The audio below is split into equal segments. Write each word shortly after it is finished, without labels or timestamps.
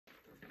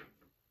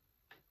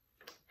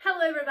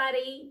Hello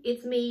everybody,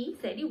 it's me,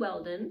 Sadie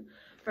Weldon.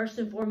 First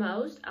and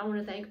foremost, I want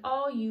to thank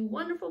all you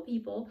wonderful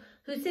people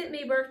who sent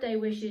me birthday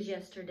wishes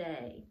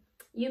yesterday.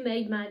 You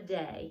made my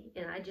day,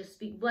 and I just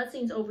speak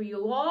blessings over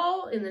you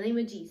all in the name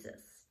of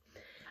Jesus.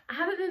 I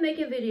haven't been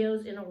making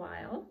videos in a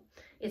while.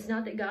 It's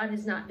not that God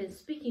has not been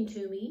speaking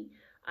to me.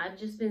 I've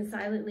just been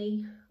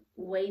silently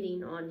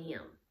waiting on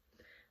him.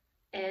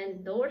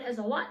 And the Lord has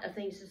a lot of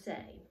things to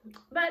say.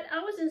 But I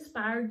was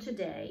inspired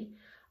today.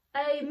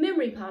 A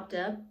memory popped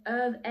up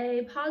of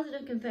a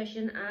positive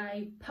confession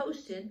I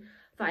posted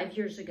 5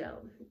 years ago.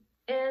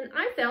 And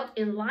I felt,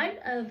 in light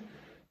of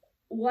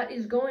what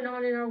is going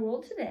on in our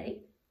world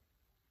today,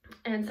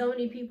 and so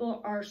many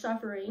people are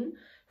suffering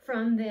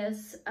from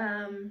this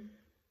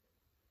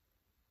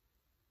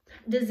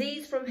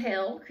disease from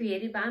hell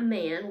created by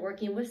man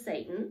working with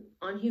Satan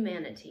on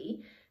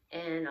humanity,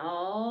 and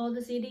all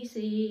the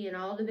CDC and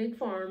all the big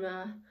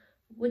pharma,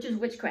 which is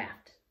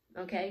witchcraft.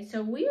 Okay,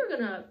 so we are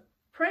going to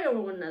pray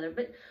over one another.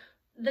 But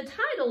the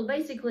title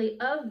basically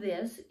of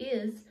this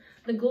is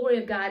The Glory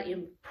of God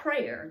in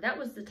Prayer. That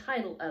was the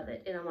title of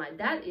it. And I'm like,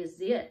 that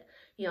is it.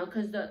 You know,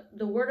 because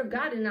the word of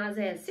God in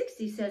Isaiah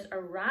 60 says,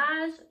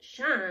 "Arise,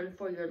 shine,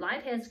 for your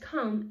light has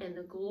come, and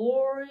the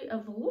glory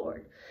of the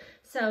Lord."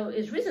 So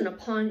it's risen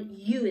upon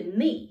you and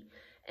me.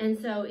 And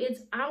so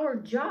it's our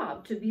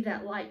job to be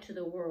that light to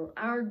the world.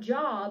 Our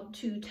job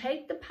to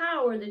take the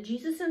power that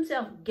Jesus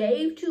himself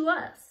gave to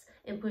us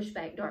and push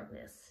back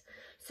darkness.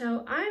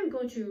 So I'm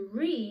going to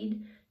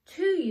read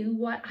to you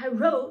what I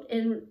wrote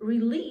and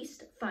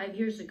released 5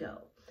 years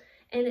ago.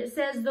 And it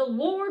says, "The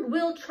Lord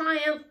will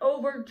triumph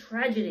over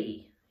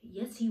tragedy."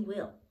 Yes, he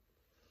will.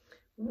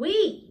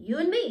 We, you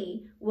and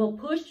me, will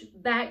push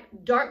back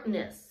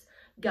darkness.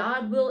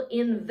 God will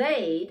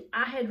invade.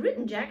 I had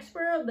written Jack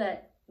Sparrow,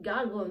 but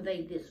God will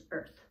invade this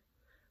earth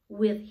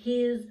with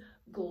his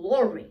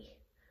glory.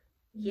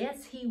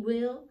 Yes, he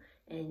will.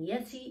 And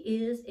yes, he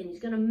is. And he's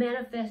going to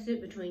manifest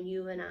it between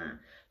you and I.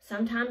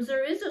 Sometimes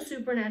there is a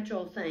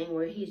supernatural thing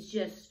where his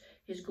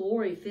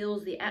glory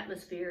fills the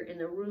atmosphere in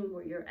the room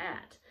where you're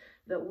at.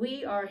 But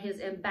we are his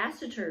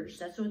ambassadors.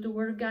 That's what the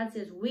word of God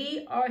says.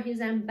 We are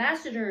his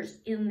ambassadors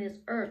in this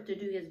earth to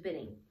do his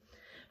bidding.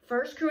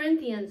 1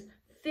 Corinthians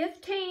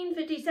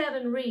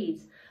 15:57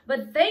 reads,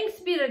 "But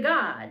thanks be to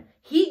God,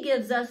 he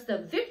gives us the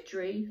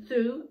victory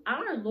through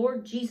our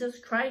Lord Jesus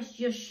Christ,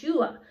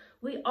 Yeshua."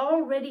 We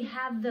already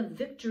have the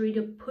victory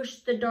to push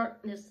the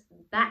darkness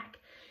back.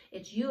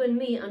 It's you and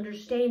me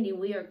understanding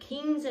we are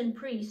kings and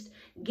priests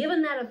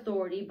given that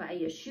authority by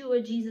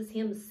Yeshua, Jesus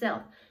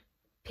himself.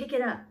 Pick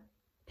it up.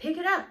 Pick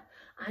it up.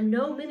 I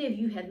know many of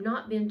you have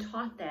not been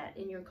taught that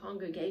in your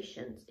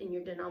congregations, in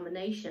your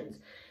denominations.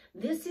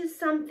 This is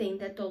something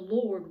that the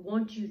Lord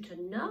wants you to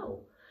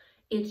know.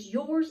 It's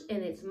yours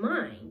and it's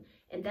mine.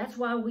 And that's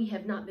why we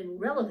have not been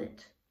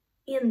relevant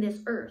in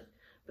this earth.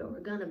 But we're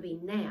going to be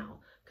now.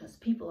 Because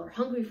people are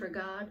hungry for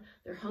God,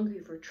 they're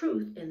hungry for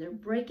truth, and they're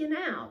breaking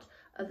out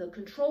of the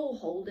control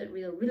hold that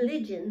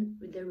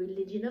the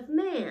religion of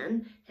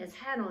man has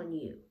had on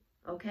you.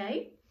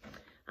 Okay?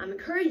 I'm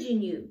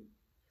encouraging you.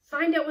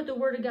 Find out what the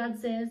Word of God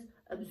says,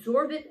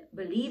 absorb it,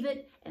 believe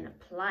it, and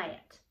apply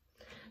it.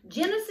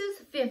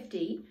 Genesis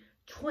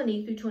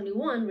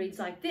 50:20-21 reads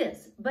like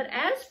this, "But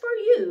as for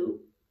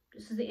you,"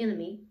 this is the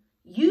enemy,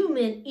 "you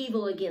meant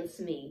evil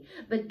against me,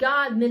 but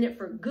God meant it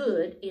for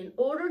good in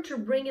order to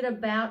bring it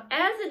about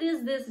as it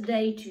is this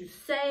day to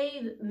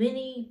save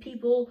many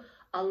people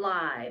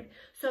alive."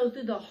 So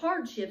through the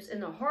hardships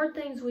and the hard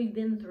things we've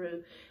been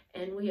through,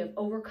 and we have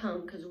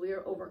overcome because we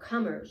are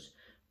overcomers,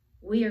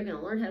 we are going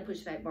to learn how to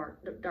push back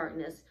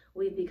darkness.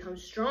 We've become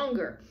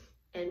stronger,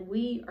 and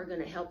we are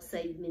going to help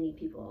save many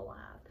people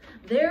alive.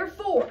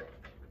 Therefore,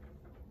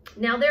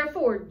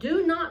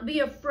 do not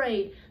be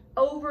afraid.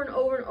 Over and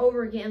over and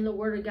over again, the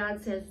word of God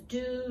says,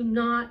 do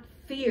not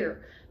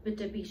fear, but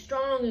to be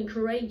strong and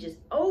courageous.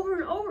 Over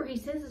and over, he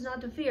says it's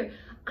not to fear.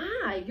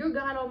 I, your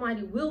God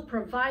Almighty, will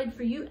provide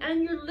for you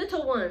and your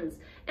little ones.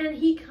 And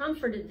he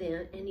comforted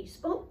them, and he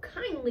spoke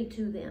kindly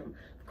to them.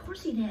 Of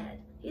course he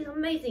did. He's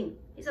amazing.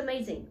 He's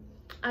amazing.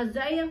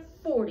 Isaiah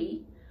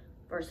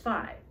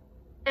 40:5.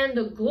 "And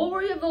the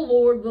glory of the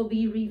Lord will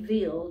be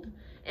revealed,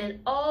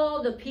 and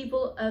all the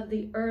people of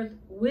the earth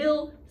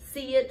will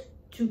see it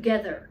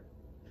together.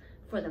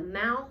 For the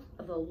mouth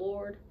of the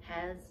Lord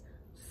has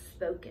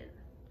spoken."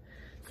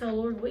 So,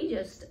 Lord, we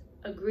just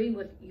agree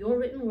with your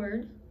written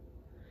word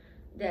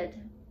that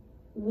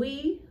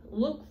we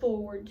look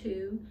forward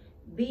to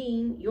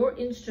being your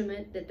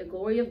instrument, that the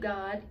glory of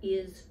God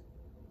is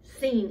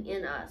seen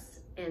in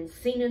us and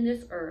seen in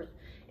this earth,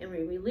 and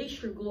we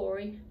release your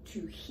glory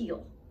to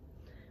heal.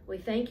 We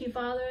thank you,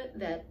 Father,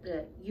 that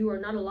you are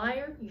not a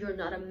liar. You're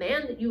not a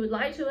man that you would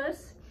lie to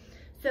us.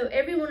 So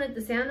everyone at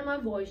the sound of my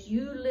voice,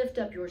 you lift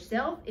up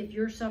yourself. If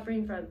you're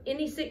suffering from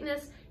any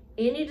sickness,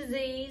 any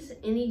disease,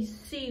 any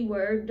C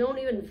word, don't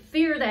even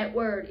fear that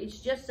word. It's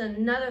just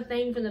another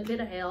thing from the pit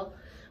of hell.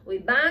 We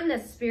bind the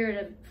spirit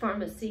of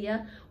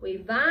pharmacia. We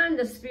bind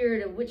the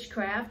spirit of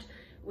witchcraft,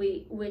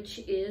 which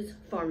is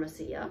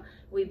pharmacia.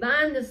 We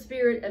bind the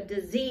spirit of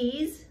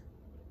disease,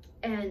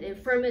 and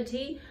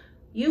infirmity.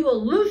 You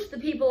will loose the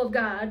people of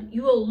God.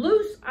 You will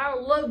loose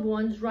our loved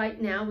ones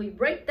right now. We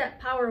break that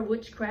power of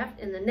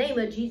witchcraft in the name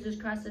of Jesus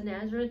Christ of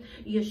Nazareth,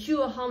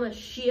 Yeshua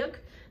HaMashiach,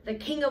 the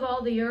King of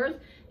all the earth.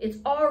 It's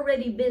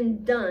already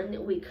been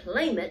done. We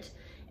claim it,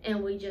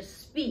 and we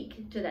just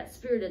speak to that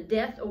spirit of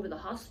death over the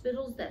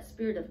hospitals, that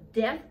spirit of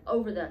death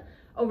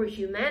over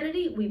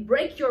humanity. We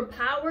break your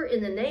power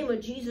in the name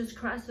of Jesus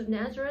Christ of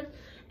Nazareth,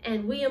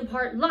 and we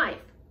impart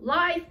life,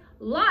 life,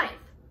 life.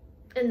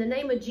 In the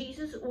name of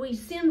Jesus, we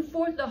send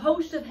forth the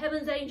host of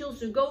heaven's angels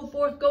to go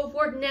forth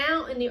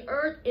now in the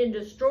earth and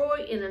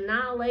destroy and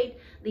annihilate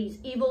these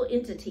evil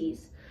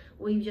entities.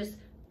 We just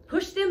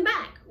push them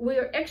back. We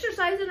are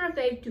exercising our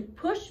faith to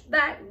push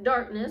back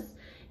darkness,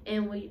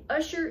 and we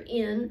usher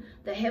in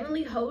the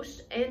heavenly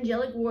host,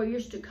 angelic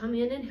warriors, to come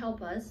in and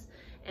help us.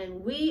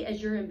 And we,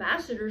 as your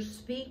ambassadors,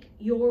 speak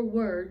your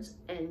words,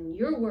 and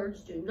your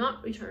words do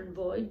not return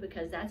void,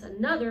 because that's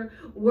another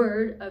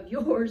word of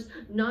yours,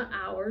 not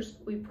ours.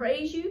 We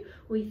praise you.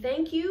 We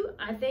thank you.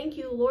 I thank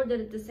you, Lord,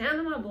 that at the sound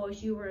of my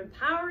voice, you are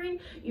empowering,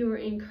 you are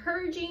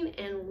encouraging,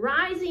 and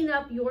rising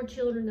up your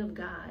children of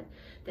God,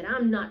 that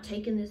I'm not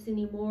taking this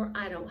anymore.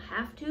 I don't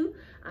have to.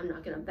 I'm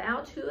not going to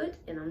bow to it,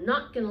 and I'm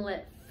not going to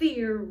let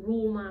fear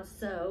rule my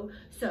soul.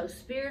 So,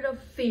 spirit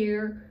of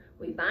fear,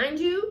 we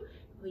bind you.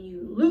 When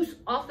you loose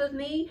off of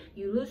me,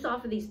 you loose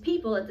off of these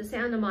people at the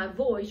sound of my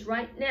voice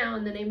right now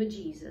in the name of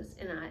Jesus.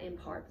 And I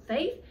impart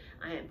faith,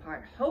 I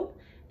impart hope,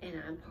 and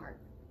I impart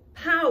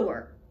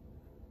power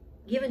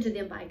given to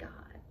them by God.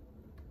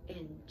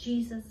 In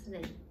Jesus'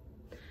 name.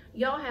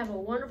 Y'all have a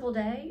wonderful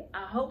day.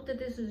 I hope that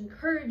this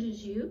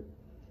encourages you.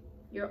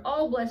 You're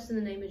all blessed in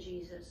the name of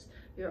Jesus.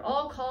 You're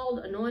all called,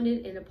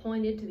 anointed, and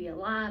appointed to be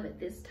alive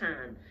at this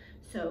time.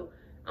 So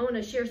I want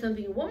to share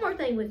one more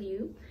thing with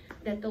you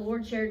that the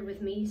Lord shared with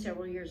me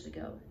several years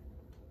ago.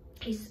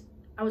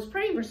 I was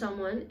praying for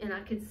someone, and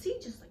I could see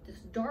just like this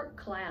dark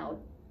cloud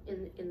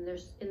in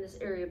this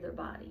area of their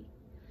body.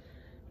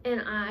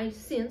 And I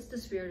sensed the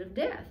spirit of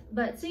death.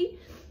 But see,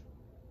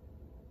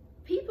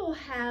 people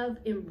have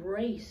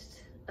embraced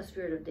a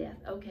spirit of death.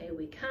 Okay,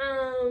 we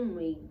come,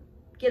 we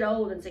get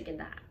old and sick and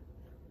die.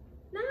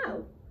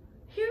 No,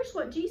 here's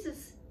what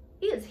Jesus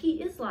is.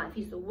 He is life.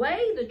 He's the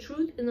way, the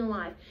truth, and the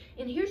life.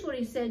 And here's what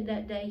he said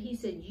that day. He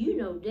said, you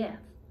know death.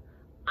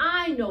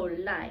 I know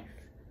life.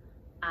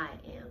 I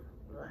am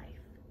life.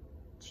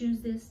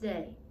 Choose this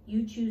day.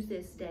 You choose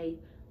this day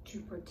to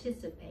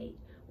participate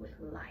with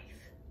life.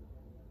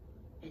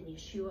 And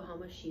Yeshua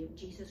HaMashiach,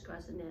 Jesus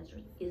Christ of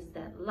Nazareth, is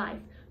that life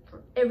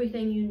for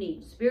everything you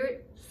need.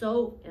 Spirit,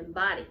 soul, and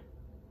body.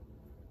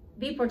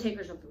 Be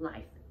partakers of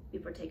life. Be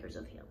partakers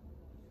of him.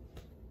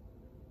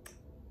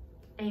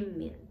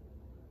 Amen.